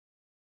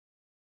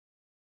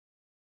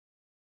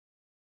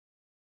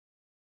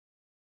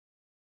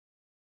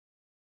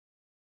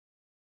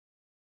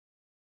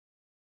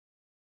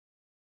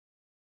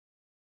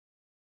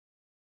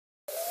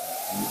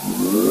The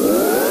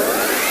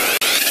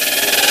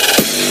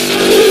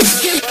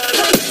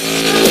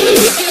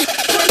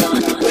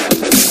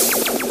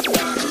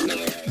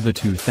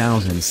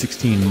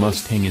 2016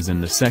 Mustang is in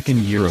the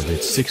second year of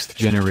its sixth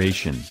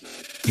generation.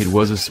 It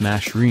was a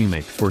smash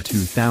remake for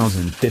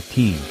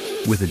 2015,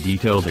 with a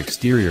detailed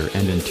exterior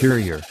and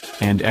interior,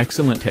 and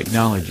excellent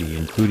technology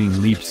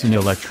including leaps in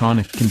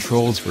electronic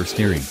controls for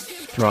steering,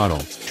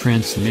 throttle,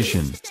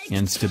 transmission,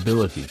 and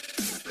stability,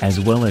 as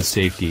well as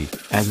safety,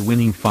 as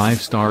winning 5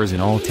 stars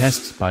in all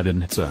tests by the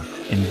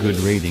NHTSA, and good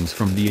ratings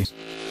from the IIHS.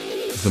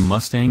 The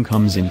Mustang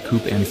comes in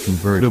coupe and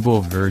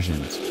convertible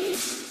versions.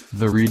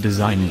 The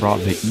redesign brought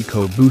the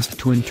EcoBoost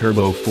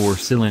twin-turbo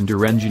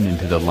 4-cylinder engine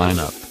into the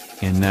lineup,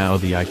 and now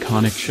the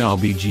iconic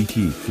Shelby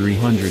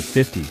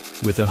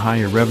GT350, with a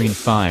higher revving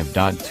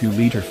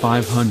 5.2-liter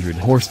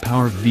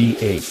 500-horsepower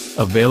V8,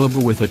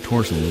 available with a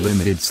Torsen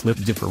limited slip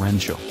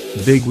differential,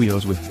 big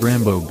wheels with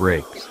Brembo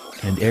brakes,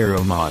 and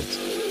aero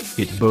mods.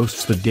 It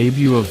boasts the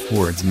debut of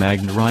Ford's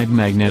MagneRide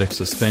magnetic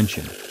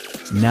suspension.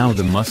 Now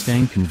the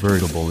Mustang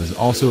convertible is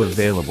also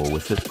available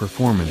with its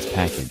performance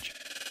package.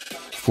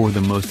 For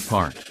the most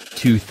part,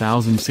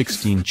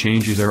 2016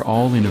 changes are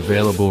all in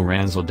available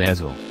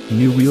razzle-dazzle,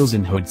 new wheels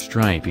and hood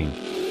striping,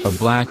 a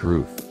black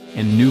roof,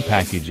 and new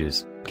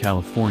packages,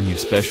 California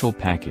Special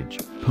Package,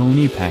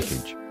 Pony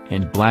Package,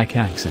 and Black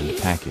Accent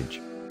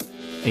Package.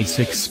 A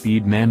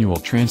 6-speed manual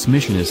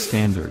transmission is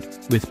standard,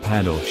 with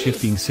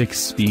paddle-shifting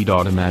 6-speed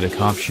automatic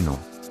optional.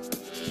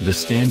 The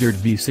standard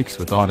V6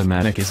 with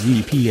automatic is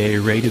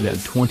EPA rated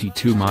at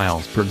 22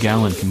 miles per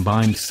gallon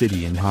combined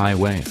city and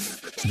highway.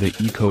 The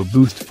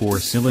EcoBoost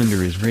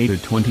 4-cylinder is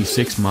rated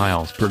 26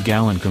 miles per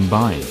gallon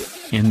combined,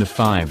 and the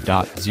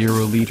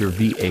 5.0-liter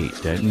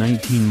V8 at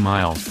 19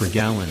 miles per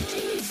gallon.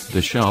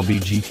 The Shelby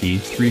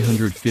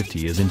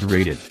GT350 isn't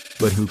rated,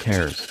 but who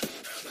cares?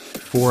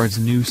 Ford's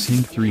new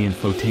Sync 3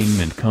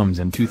 infotainment comes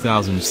in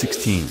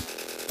 2016.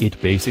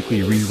 It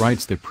basically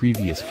rewrites the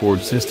previous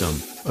Ford system,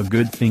 a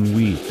good thing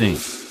we think.